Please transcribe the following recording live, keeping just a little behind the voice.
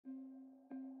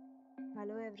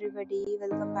everybody,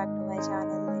 welcome back to my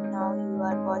channel, and now you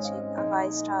are watching a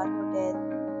 5-star hotel.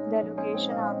 The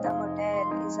location of the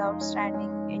hotel is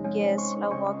outstanding and guests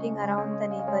love walking around the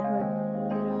neighborhood.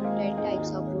 There are 10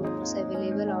 types of rooms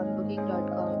available on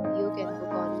booking.com. You can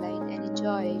book online and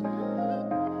enjoy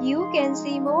it. You can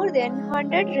see more than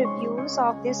 100 reviews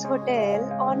of this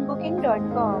hotel on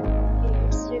booking.com.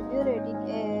 Its review rating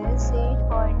is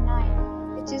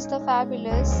 8.9, which is the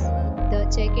fabulous. The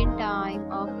check-in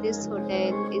time of this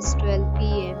hotel is 12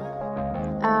 p.m.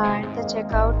 and the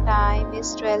checkout time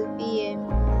is 12 p.m.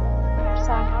 Pets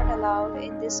are not allowed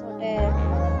in this hotel.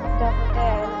 The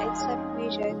hotel accepts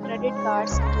major credit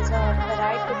cards and reserves the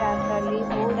right to temporarily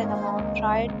hold an amount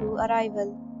prior to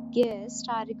arrival. Guests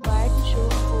are required to show a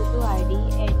photo ID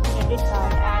and credit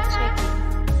card at check-in.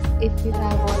 If you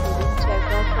have already checked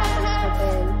out from this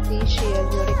hotel, please share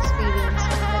your experience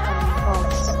in the comment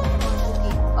box.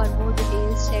 For more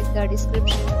details, check the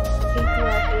description. If you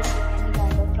are facing any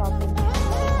kind of problem with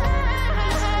booking in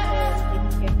this hotel, then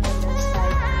you can tell us by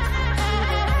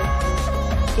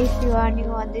commenting. If you are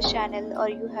new on this channel or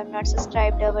you have not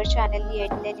subscribed our channel yet,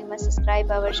 then you must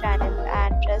subscribe our channel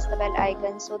and press the bell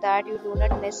icon so that you do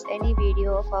not miss any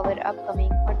video of our upcoming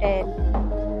hotel.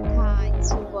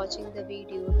 Thanks for watching the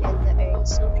video till the end.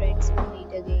 So friends, will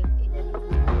meet again in a new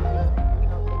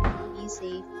video. Be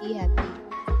safe, be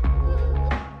happy.